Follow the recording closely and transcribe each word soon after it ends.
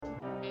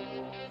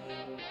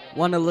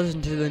Want to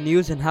listen to the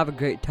news and have a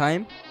great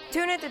time?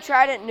 Tune in to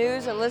Trident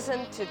News and listen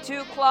to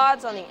two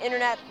clods on the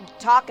internet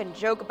talk and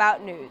joke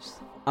about news.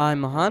 I'm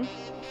Mahan.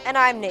 And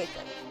I'm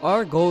Nathan.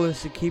 Our goal is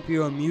to keep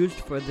you amused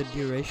for the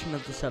duration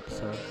of this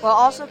episode, while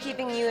also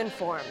keeping you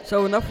informed.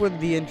 So enough with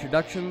the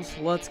introductions,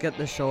 let's get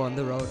the show on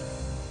the road.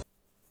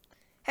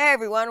 Hey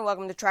everyone,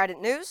 welcome to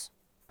Trident News.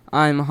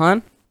 I'm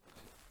Mahan.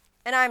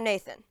 And I'm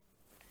Nathan.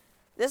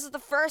 This is the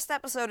first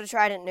episode of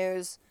Trident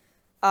News,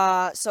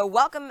 so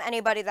welcome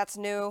anybody that's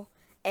new.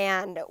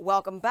 And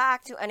welcome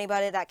back to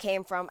anybody that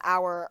came from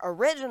our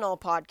original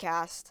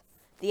podcast,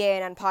 the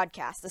A&N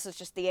Podcast. This is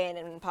just the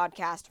A&N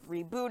Podcast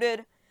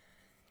rebooted.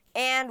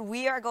 And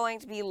we are going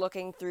to be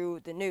looking through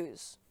the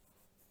news.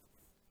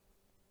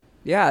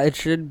 Yeah, it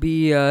should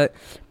be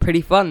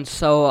pretty fun.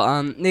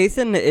 So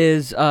Nathan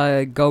is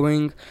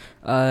going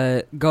through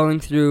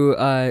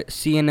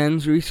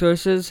CNN's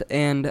resources,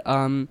 and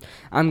I'm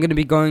going to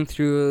be going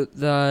through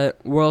the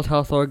World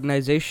Health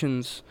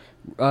Organization's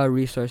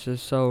resources,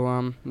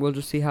 so we'll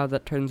just see how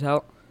that turns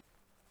out.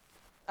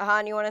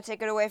 Ahan, you want to take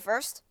it away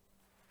first?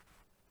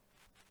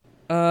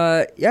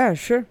 Yeah,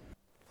 sure.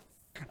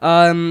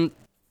 So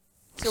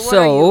what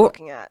are you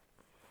looking at?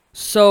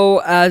 So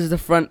as the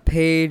front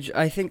page,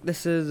 I think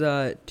this is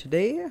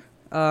today.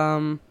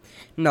 No,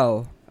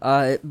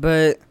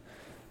 but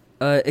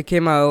it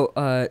came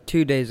out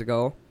 2 days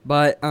ago.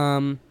 But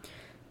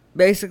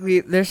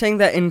basically, they're saying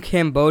that in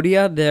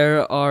Cambodia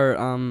there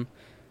are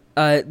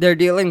they're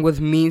dealing with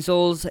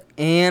measles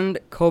and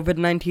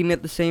COVID-19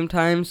 at the same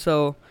time,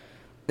 so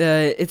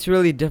it's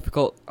really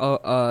difficult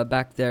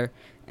back there.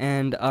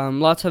 And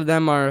lots of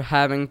them are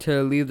having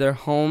to leave their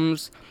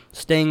homes,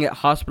 staying at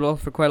hospital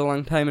for quite a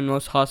long time, and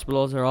most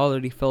hospitals are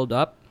already filled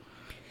up.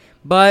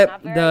 But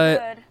Not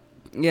very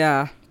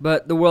good.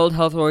 But the World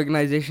Health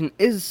Organization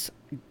is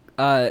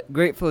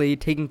gratefully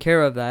taking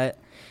care of that,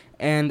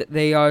 and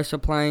they are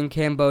supplying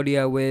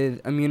Cambodia with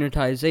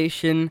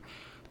immunization.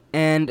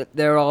 And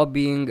they're all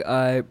being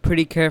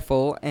pretty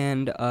careful,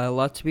 and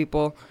lots of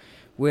people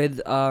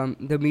with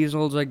the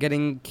measles are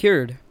getting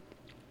cured.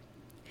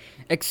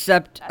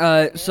 Except,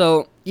 I just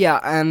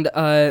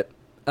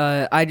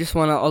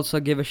want to also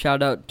give a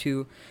shout out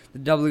to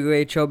the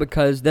WHO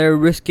because they're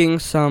risking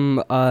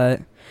some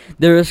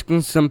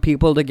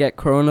people to get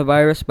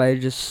coronavirus by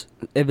just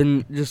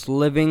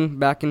living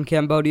back in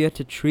Cambodia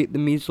to treat the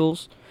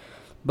measles.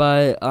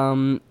 But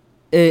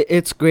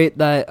it's great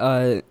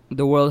that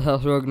the World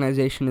Health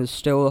Organization is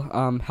still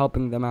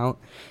helping them out,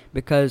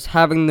 because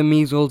having the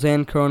measles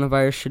and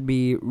coronavirus should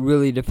be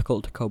really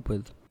difficult to cope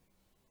with.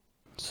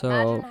 So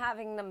imagine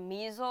having the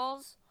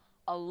measles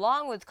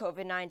along with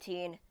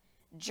COVID-19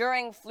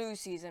 during flu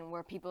season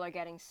where people are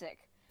getting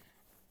sick.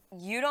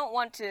 You don't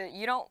want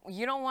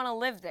to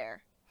live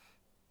there.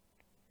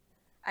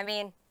 I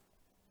mean,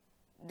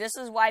 this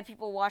is why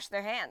people wash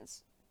their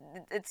hands.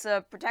 It's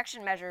a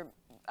protection measure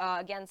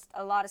against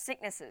a lot of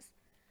sicknesses.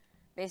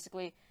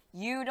 Basically,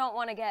 you don't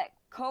want to get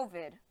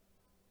COVID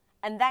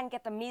and then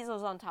get the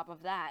measles on top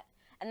of that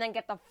and then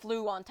get the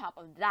flu on top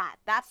of that.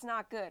 That's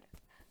not good.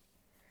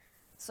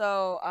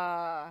 So,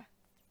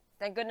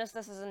 thank goodness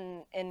this is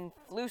in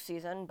flu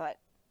season, but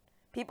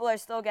people are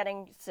still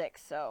getting sick.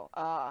 So,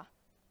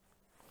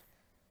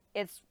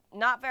 it's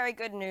not very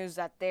good news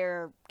that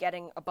they're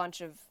getting a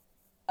bunch of,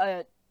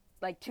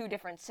 two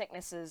different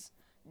sicknesses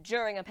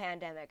during a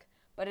pandemic.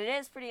 But it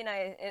is pretty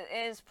nice.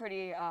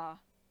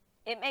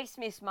 It makes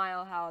me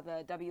smile how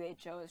the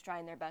WHO is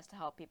trying their best to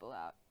help people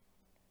out.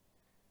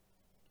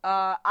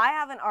 I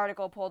have an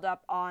article pulled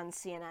up on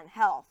CNN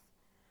Health.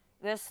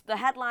 The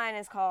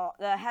headline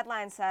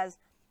says,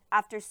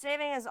 after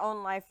saving his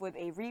own life with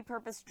a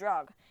repurposed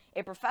drug,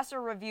 a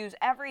professor reviews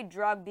every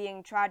drug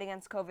being tried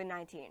against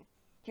COVID-19.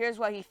 Here's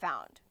what he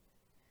found.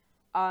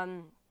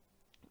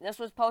 This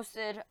was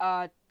posted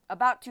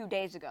about 2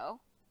 days ago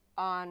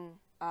on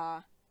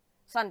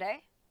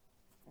Sunday,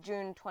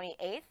 June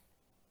 28th.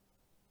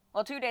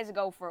 Well, 2 days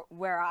ago for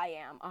where I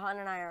am. Ahan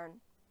and I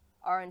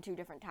are in two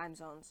different time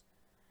zones.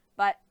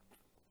 But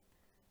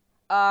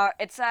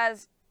it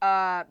says,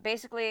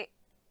 basically,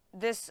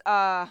 this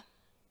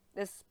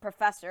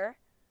professor,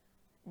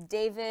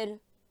 David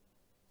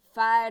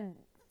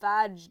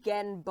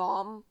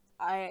Fajgenbaum,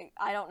 I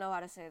don't know how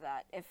to say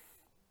that.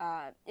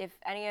 If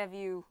any of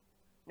you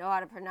know how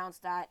to pronounce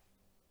that,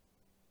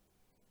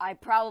 I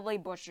probably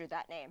butchered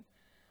that name.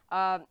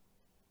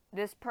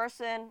 This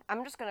person,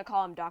 I'm just going to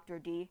call him Dr.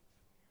 D.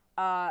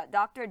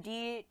 Dr.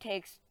 D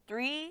takes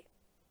 3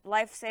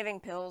 life-saving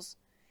pills.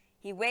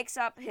 He wakes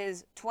up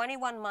his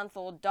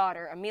 21-month-old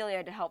daughter,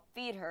 Amelia, to help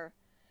feed her.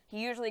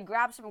 He usually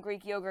grabs some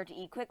Greek yogurt to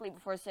eat quickly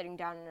before sitting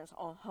down in his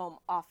own home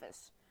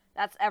office.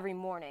 That's every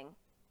morning.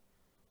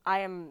 I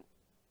am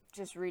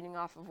just reading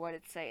off of what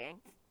it's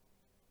saying.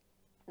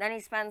 Then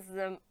he spends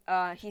the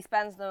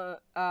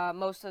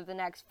most of the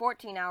next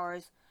 14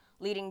 hours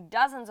leading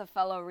dozens of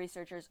fellow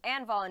researchers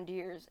and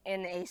volunteers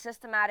in a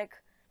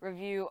systematic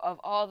review of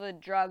all the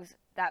drugs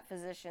that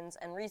physicians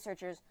and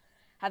researchers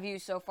have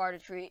used so far to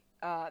treat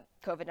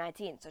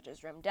COVID-19, such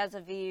as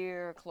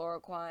remdesivir,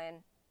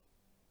 chloroquine,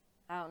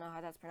 I don't know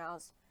how that's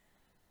pronounced,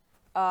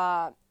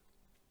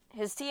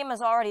 his team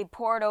has already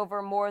pored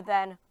over more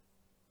than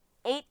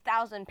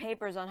 8,000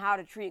 papers on how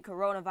to treat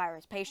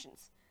coronavirus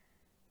patients.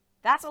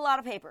 That's a lot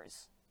of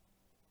papers.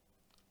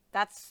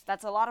 That's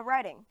a lot of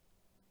writing.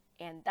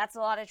 And that's a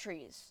lot of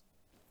trees.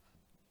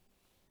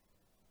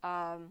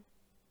 Let's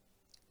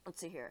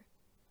see here.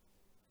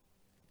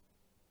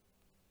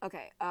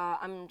 Okay,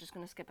 I'm just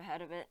going to skip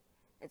ahead of it.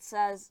 It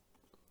says,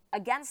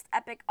 against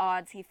epic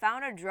odds, he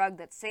found a drug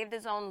that saved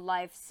his own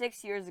life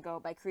 6 years ago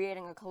by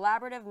creating a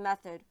collaborative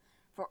method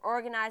for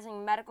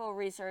organizing medical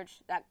research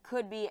that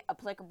could be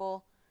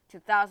applicable to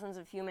thousands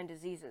of human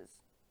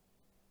diseases.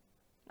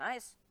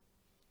 Nice.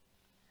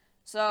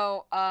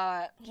 So,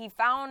 he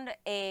found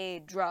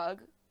a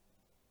drug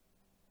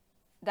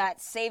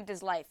that saved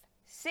his life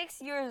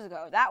 6 years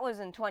ago. That was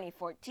in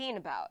 2014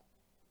 about.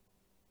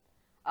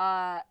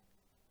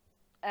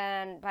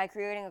 And by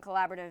creating a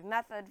collaborative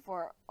method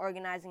for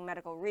organizing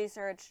medical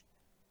research.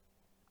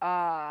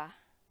 So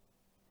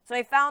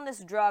he found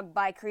this drug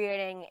by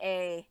creating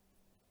a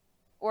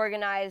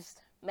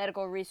organized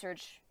medical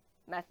research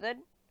method.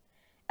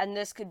 And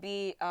this could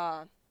be,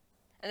 and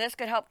this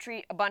could help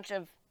treat a bunch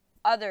of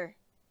other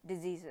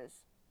diseases.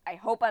 I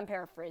hope I'm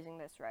paraphrasing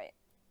this right.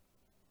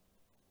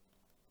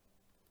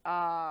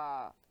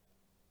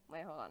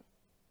 Wait, hold on.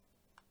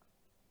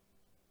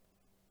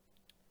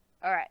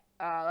 Alright,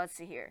 let's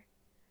see here.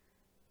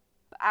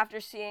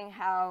 After seeing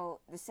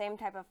how the same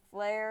type of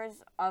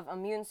flares of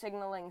immune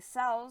signaling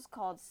cells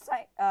called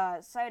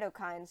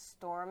cytokine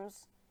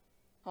storms.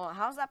 Hold on,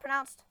 how's that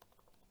pronounced?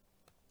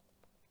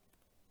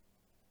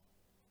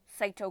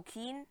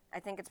 Cytokine? I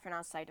think it's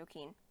pronounced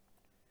cytokine.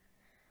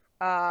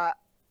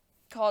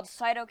 Called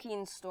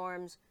cytokine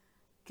storms.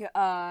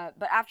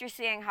 But after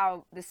seeing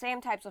how the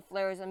same types of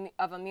flares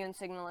of immune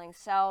signaling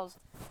cells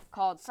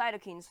called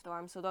cytokine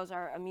storms, so those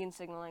are immune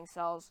signaling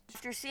cells.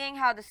 After seeing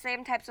how the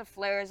same types of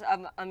flares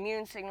of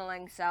immune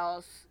signaling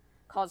cells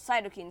called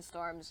cytokine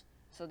storms,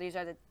 so these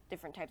are the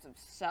different types of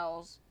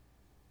cells,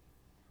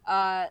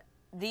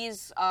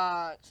 these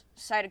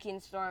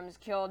cytokine storms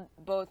killed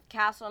both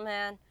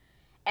Castleman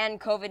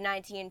and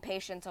COVID-19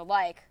 patients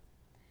alike.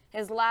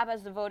 His lab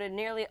has devoted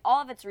nearly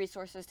all of its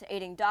resources to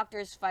aiding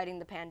doctors fighting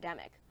the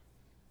pandemic.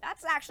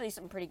 That's actually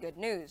some pretty good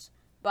news,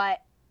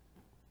 but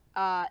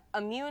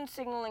immune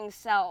signaling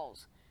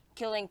cells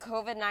killing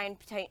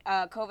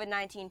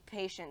COVID-19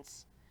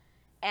 patients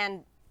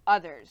and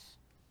others.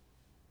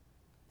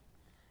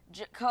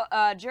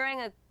 During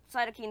a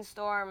cytokine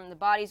storm, the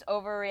body's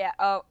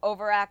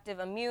overactive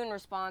immune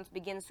response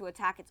begins to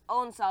attack its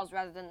own cells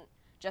rather than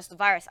just the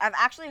virus. I've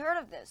actually heard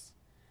of this.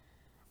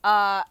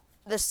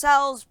 The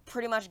cells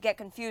pretty much get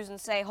confused and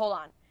say, hold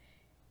on,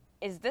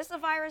 is this a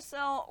virus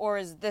cell or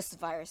is this a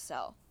virus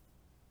cell?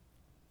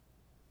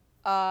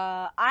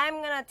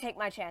 I'm gonna take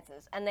my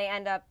chances. And they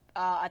end up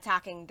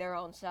attacking their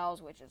own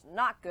cells, which is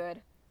not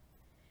good.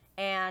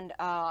 And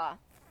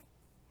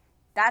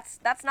that's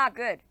not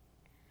good.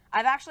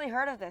 I've actually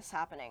heard of this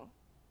happening.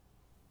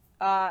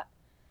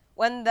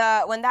 When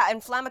that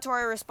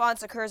inflammatory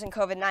response occurs in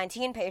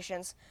COVID-19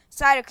 patients,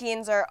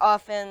 cytokines are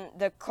often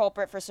the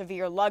culprit for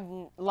severe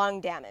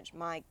lung damage.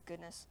 My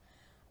goodness.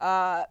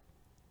 Lung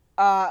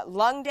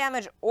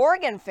damage,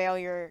 organ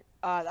failure,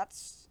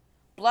 that's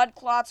blood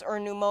clots or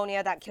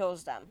pneumonia that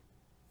kills them.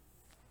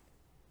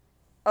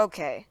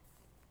 Okay.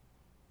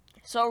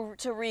 So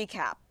to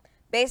recap,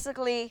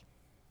 basically,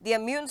 the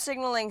immune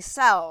signaling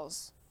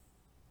cells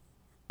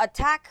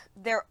attack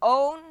their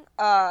own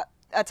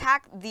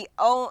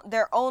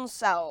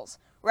cells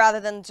rather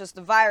than just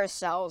the virus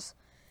cells,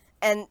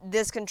 and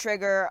this can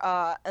trigger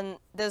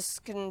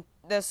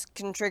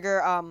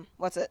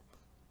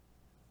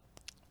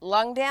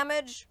lung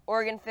damage,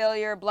 organ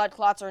failure, blood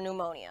clots, or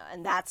pneumonia,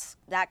 and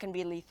that can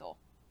be lethal.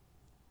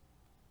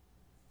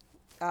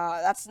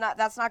 That's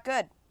not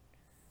good.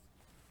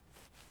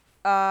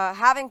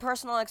 Having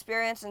personal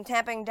experience in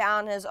tamping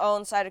down his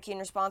own cytokine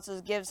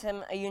responses gives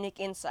him a unique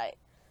insight.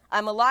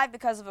 I'm alive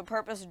because of a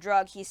purposed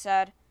drug, he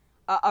said.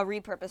 A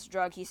repurposed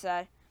drug, he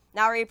said.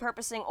 Now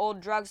repurposing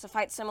old drugs to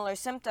fight similar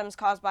symptoms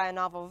caused by a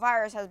novel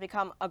virus has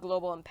become a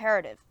global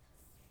imperative.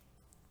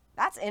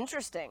 That's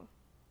interesting.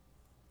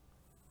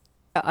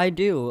 I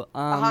do.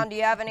 Ahan, do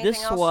you have anything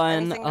this else? one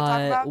Anything to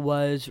talk about?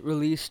 was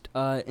released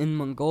in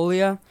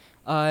Mongolia.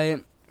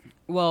 The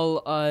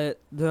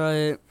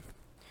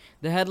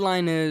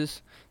headline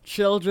is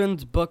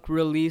Children's Book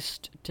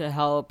Released to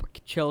Help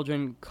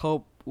Children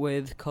Cope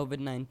with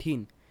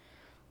COVID-19.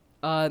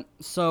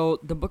 So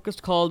the book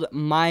is called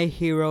My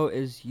Hero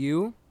Is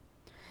You,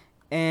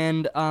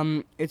 and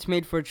it's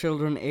made for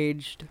children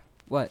aged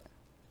what?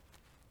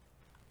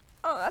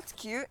 Oh, that's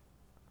cute.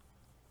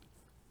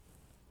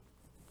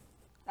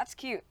 That's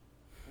cute.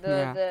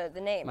 The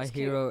name. My is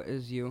cute. Hero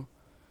Is You.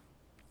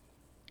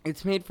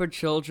 It's made for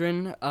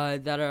children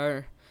that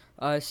are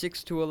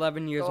 6 to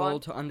 11 years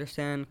old to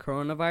understand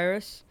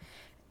coronavirus,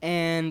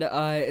 and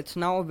it's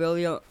now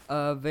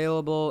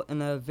available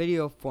in a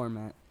video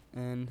format,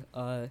 and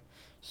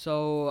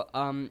so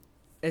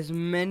as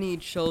many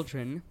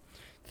children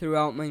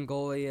throughout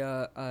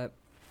Mongolia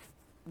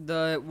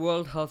the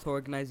World Health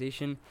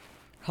Organization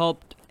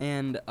helped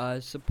and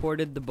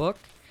supported the book,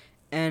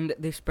 and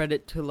they spread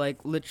it to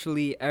like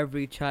literally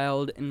every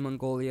child in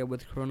Mongolia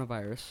with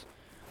coronavirus.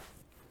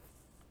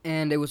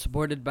 And it was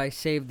supported by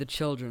Save the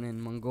Children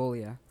in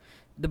Mongolia.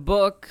 The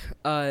book,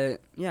 the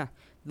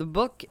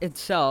book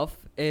itself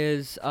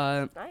is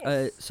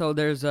Nice. so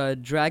there's a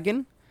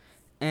dragon,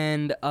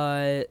 and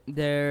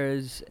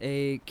there's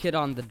a kid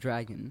on the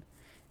dragon,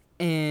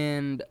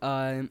 and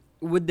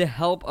with the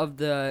help of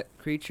the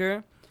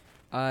creature,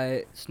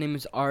 its name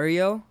is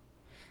Ario.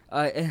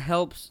 It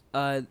helps.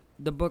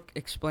 The book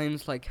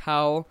explains like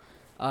how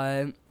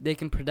they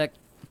can protect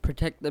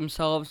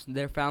themselves,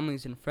 their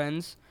families, and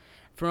friends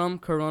from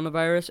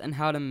coronavirus, and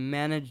how to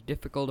manage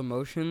difficult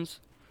emotions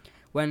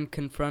when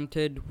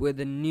confronted with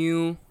a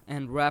new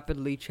and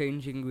rapidly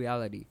changing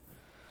reality.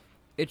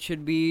 It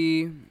should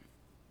be,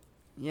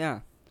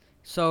 yeah.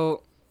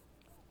 So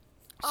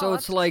Oh,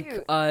 it's that's like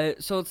cute. I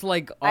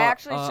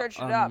actually searched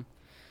it up.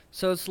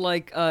 so it's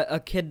like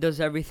a kid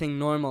does everything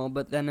normal,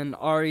 but then an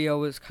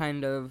Ario is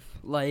kind of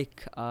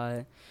like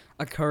a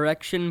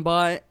correction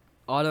bot,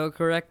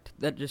 autocorrect,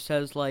 that just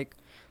says like,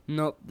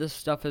 nope, this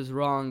stuff is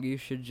wrong. You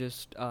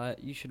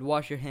should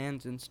wash your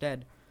hands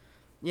instead.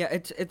 Yeah,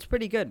 it's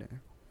pretty good.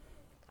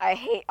 I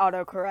hate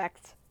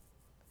autocorrect.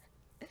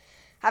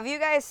 Have you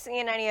guys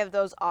seen any of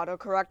those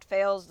autocorrect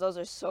fails? Those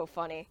are so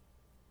funny.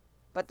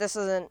 But this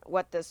isn't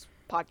what this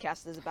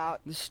podcast is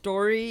about. The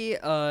story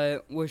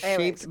was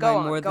Anyways, shaped go by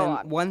on, more go than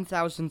on.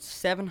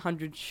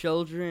 1,700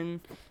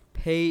 children,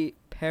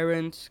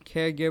 parents,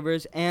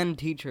 caregivers, and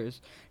teachers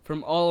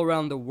from all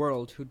around the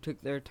world who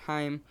took their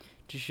time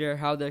to share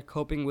how they're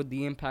coping with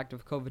the impact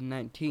of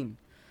COVID-19.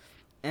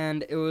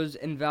 And it was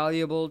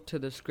invaluable to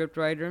the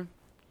scriptwriter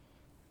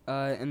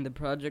and the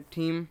project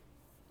team.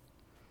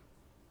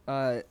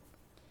 And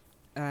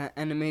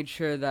they made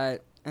sure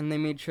that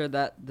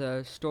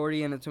the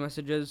story and its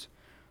messages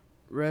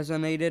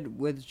resonated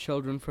with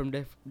children from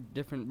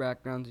different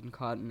backgrounds and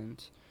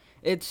continents.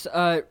 It's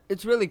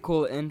really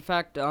cool. In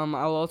fact,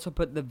 I'll also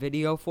put the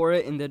video for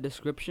it in the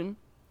description.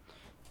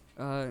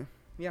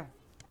 Yeah.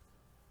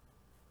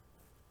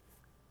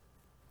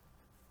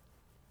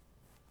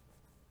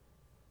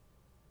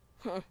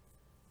 Hold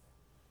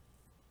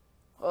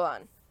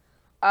on.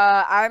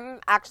 I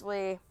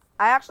actually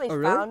Oh,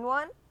 really? found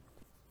one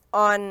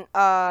on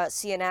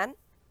CNN.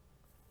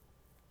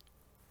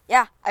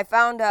 Yeah, I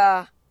found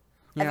a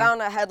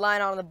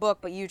headline on the book,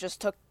 but you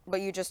just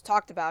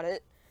talked about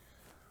it.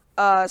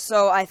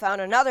 So I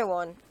found another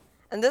one,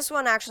 and this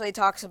one actually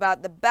talks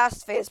about the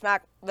best face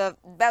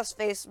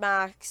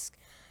mask.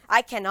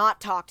 I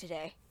cannot talk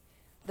today.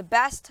 The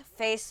best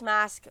face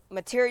mask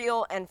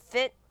material and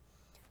fit,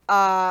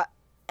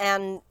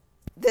 and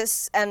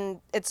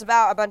it's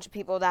about a bunch of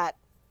people that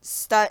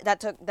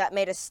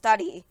made a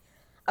study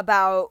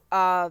about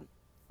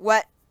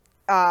what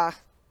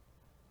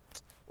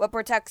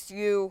protects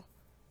you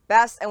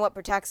best and what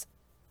protects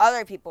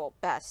other people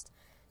best.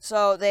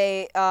 So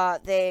they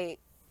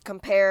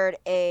compared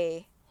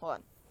a hold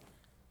on.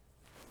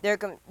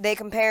 They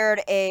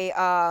compared a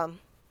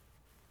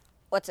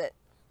what's it?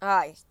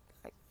 I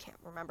can't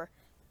remember.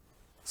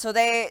 So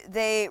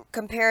they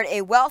compared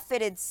a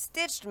well-fitted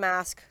stitched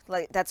mask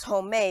that's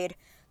homemade,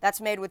 that's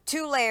made with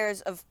 2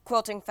 layers of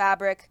quilting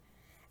fabric,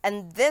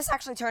 and this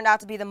actually turned out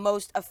to be the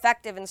most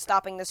effective in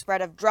stopping the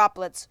spread of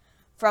droplets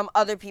from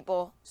other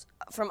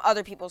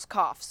people's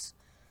coughs.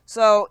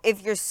 So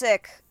if you're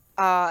sick,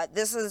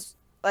 this is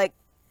like,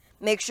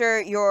 make sure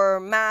your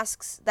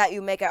masks that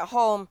you make at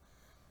home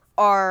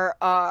are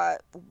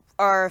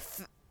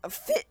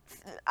fit.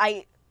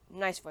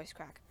 Nice voice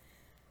crack.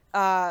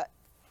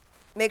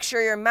 Make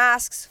sure your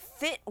masks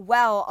fit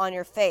well on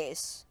your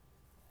face,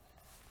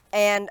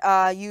 and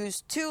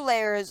use 2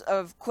 layers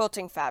of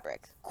quilting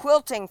fabric.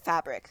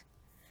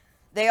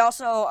 They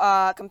also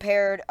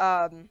compared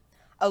a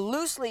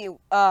loosely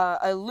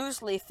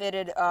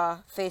fitted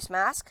face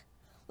mask,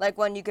 like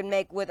one you can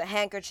make with a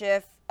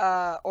handkerchief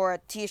or a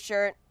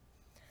t-shirt.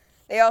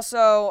 They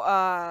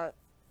also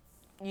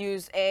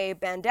use a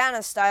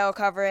bandana style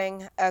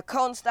covering, a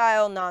cone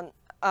style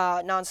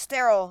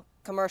non-sterile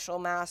commercial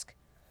mask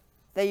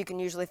that you can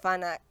usually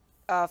find at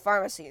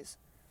pharmacies.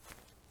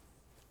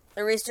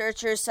 The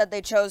researchers said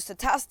they chose to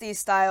test these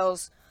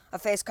styles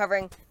of face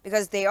covering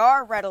because they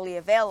are readily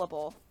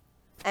available,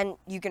 and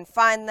you can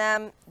find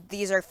them.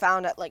 These are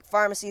found at like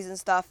pharmacies and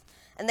stuff,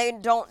 and they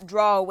don't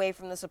draw away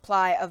from the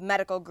supply of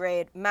medical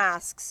grade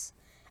masks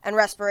and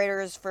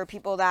respirators for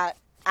people that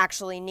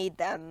actually need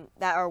them,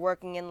 that are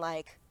working in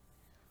like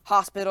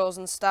hospitals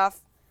and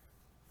stuff.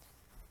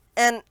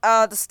 And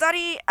the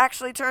study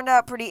actually turned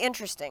out pretty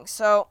interesting.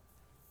 So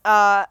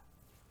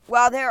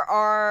while there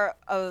are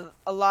a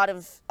lot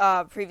of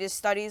previous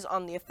studies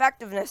on the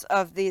effectiveness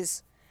of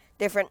these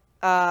different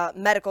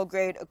medical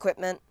grade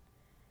equipment,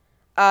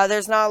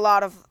 there's not a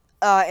lot of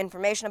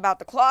information about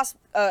the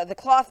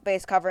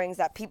cloth-based coverings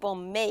that people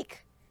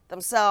make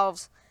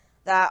themselves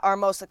that are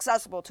most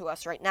accessible to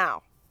us right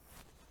now.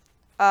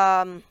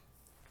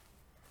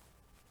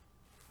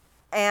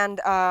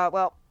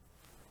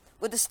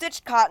 with the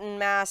stitched cotton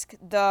mask,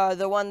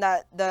 the one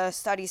that the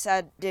study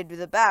said did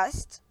the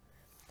best,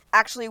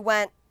 actually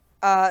went,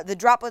 the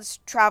droplets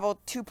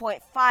traveled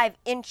 2.5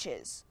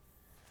 inches,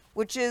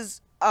 which is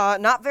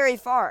not very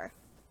far.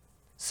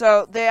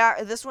 So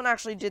this one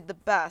actually did the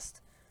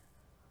best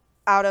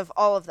out of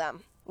all of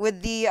them.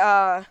 With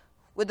the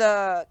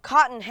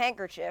cotton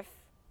handkerchief,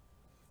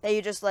 that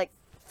you just like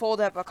fold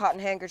up a cotton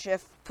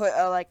handkerchief, put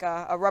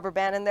a rubber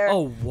band in there.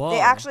 Oh, whoa. They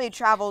actually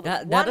traveled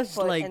That 1 is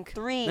foot like, and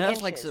 3 that inches.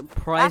 is like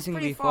surprisingly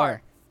That's pretty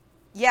far.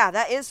 Yeah,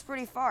 that is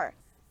pretty far.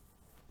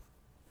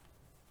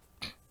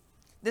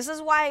 This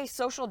is why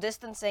social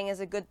distancing is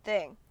a good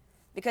thing,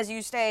 because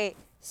you stay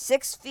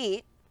 6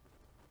 feet,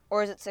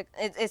 or is it 6?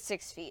 It's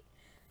 6 feet.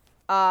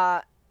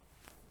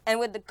 And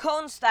with the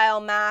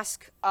cone-style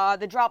mask,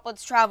 the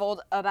droplets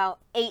traveled about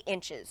 8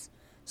 inches.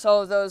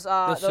 So those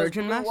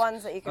surgeon blue mask?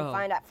 ones that you can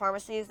find at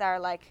pharmacies that are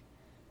like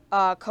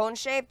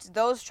cone-shaped,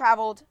 those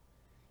traveled.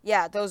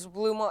 Yeah, those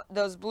blue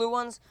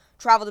ones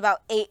traveled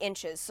about 8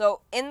 inches.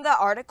 So in the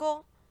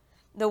article,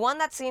 the one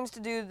that seems to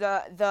do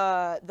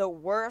the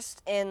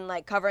worst in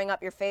like covering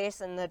up your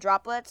face and the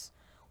droplets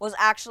was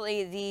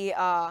actually the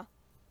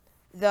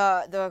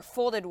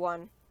folded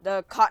one,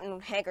 the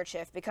cotton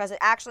handkerchief, because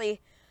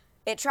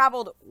it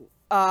traveled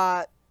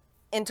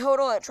in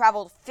total it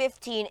traveled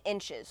 15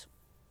 inches,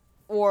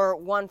 or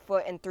 1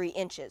 foot and 3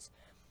 inches,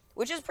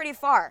 which is pretty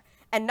far.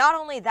 And not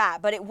only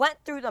that, but it went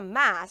through the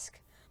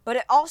mask, but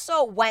it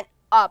also went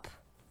up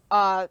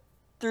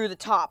through the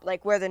top,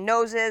 like where the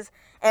nose is,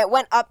 and it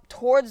went up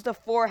towards the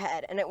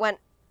forehead, and it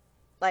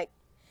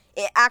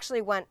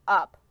actually went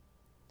up.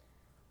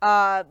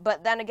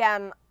 But then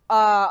again,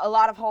 a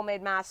lot of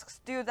homemade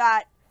masks do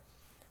that.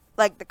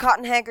 Like the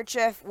cotton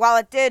handkerchief, while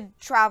it did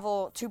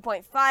travel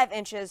 2.5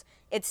 inches,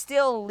 it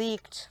still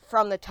leaked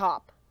from the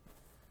top.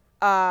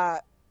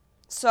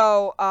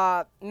 So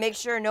make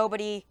sure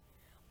nobody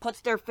puts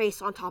their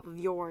face on top of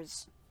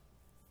yours.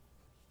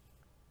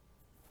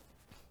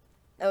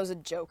 That was a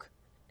joke.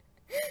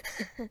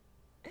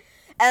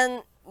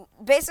 And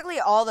basically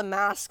all the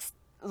masks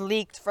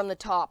leaked from the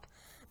top,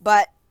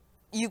 but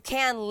you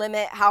can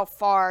limit how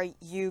far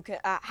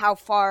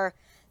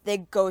they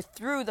go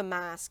through the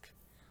mask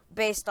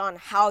based on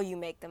how you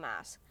make the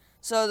mask.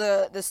 So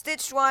the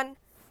stitched one,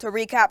 to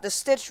recap, the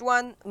stitched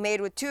one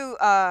made with two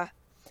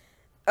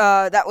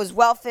that was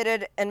well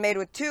fitted and made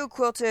with 2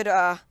 quilted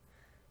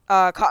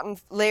cotton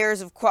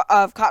layers of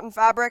cotton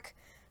fabric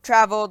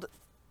traveled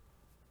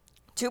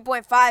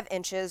 2.5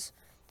 inches.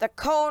 The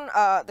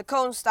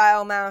cone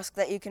style mask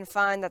that you can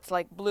find that's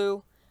like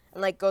blue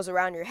and like goes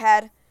around your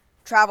head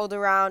traveled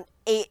around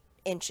 8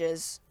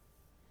 inches.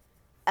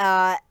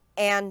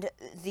 And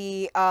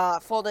the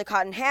folded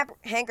cotton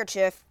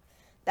handkerchief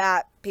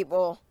that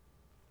people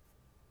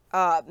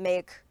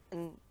make,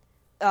 and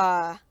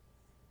I'm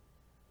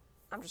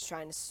just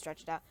trying to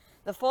stretch it out.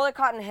 The folded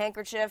cotton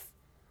handkerchief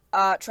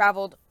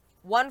traveled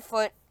 1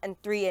 foot and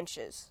 3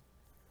 inches.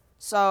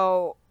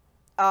 So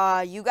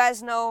you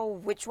guys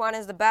know which one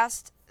is the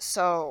best.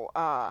 So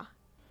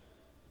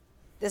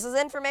this is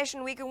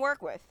information we can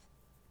work with.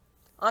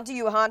 On to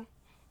you, Han.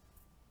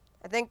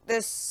 I think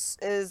this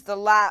is the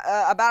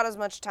about as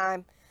much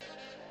time.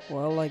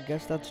 Well, I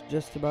guess that's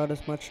just about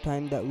as much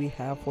time that we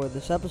have for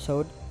this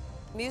episode.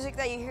 Music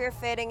that you hear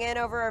fading in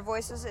over our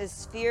voices is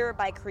Sphere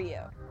by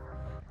Creo.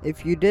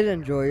 If you did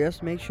enjoy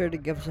us, make sure to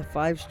give us a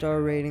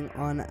 5-star rating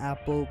on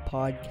Apple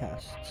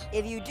Podcasts.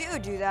 If you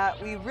do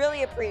that, we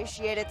really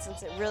appreciate it,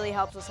 since it really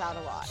helps us out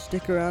a lot.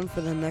 Stick around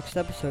for the next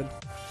episode.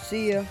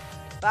 See ya.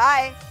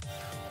 Bye.